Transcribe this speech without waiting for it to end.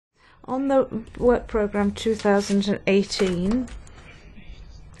On the work programme 2018,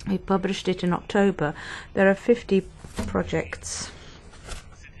 we published it in October. There are 50 projects.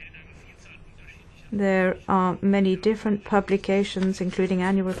 There are many different publications, including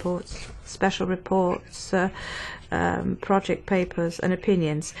annual reports, special reports, project papers and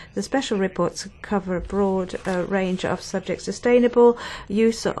opinions. The special reports cover a broad range of subjects: sustainable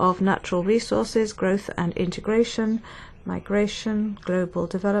use of natural resources, growth and integration, migration, global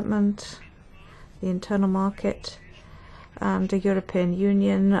development, the internal market, and the European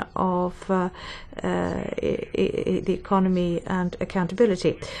Union of the economy and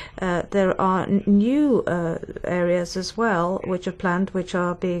accountability. There are new areas as well which are planned, which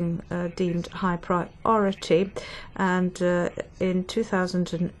are being deemed high priority, and in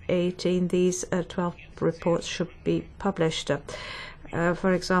 2018 these 12 reports should be published.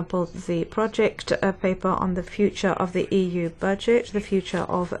 For example, the project paper on the future of the EU budget, the future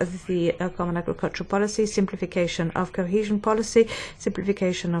of the common agricultural policy, simplification of cohesion policy,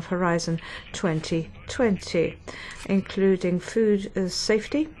 simplification of Horizon 2020, including food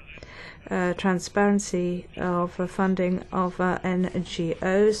safety, transparency of funding of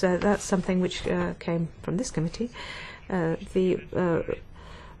NGOs. That's something which came from this committee. The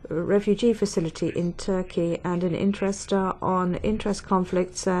refugee facility in Turkey, and an interest on interest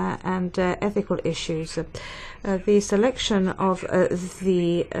conflicts and ethical issues. The selection of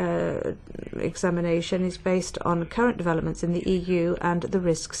the examination is based on current developments in the EU and the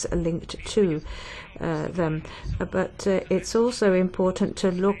risks linked to them. But it's also important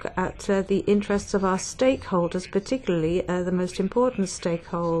to look at the interests of our stakeholders, particularly the most important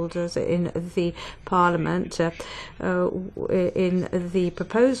stakeholders in the Parliament. In the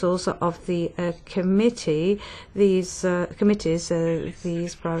proposals of the committee, these committees,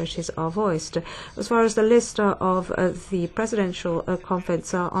 these priorities are voiced. As far as the list of the presidential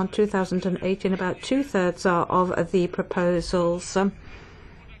conference on 2018, about 2/3 of the proposals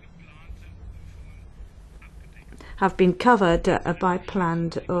have been covered by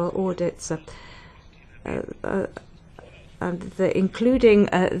planned audits, and including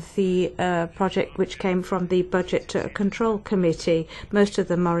the project which came from the Budgetary Control Committee. Most of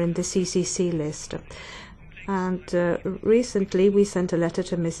them are in the CCC list. And recently we sent a letter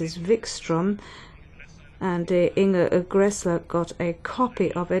to Mrs. Wikström, and Inge Gressler got a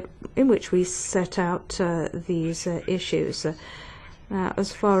copy of it, in which we set out these issues. Now,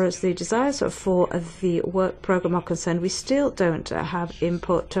 as far as the desires for the work programme are concerned, we still don't have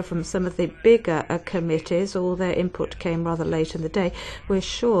input from some of the bigger committees. All their input came rather late in the day. We're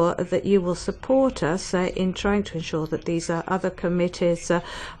sure that you will support us in trying to ensure that these other committees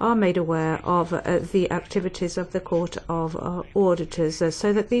are made aware of the activities of the Court of Auditors,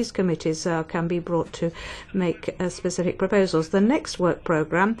 so that these committees can be brought to make specific proposals. The next work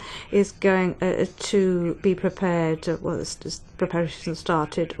programme is going to be prepared, preparation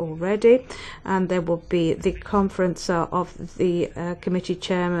started already, and there will be the conference of the committee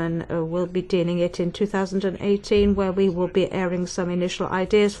chairman will be dealing it in 2018, where we will be airing some initial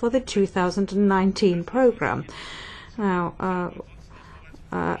ideas for the 2019 programme. Now,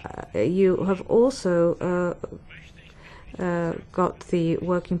 you have also got the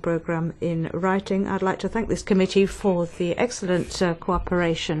working programme in writing. I'd like to thank this committee for the excellent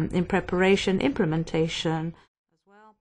cooperation in preparation, implementation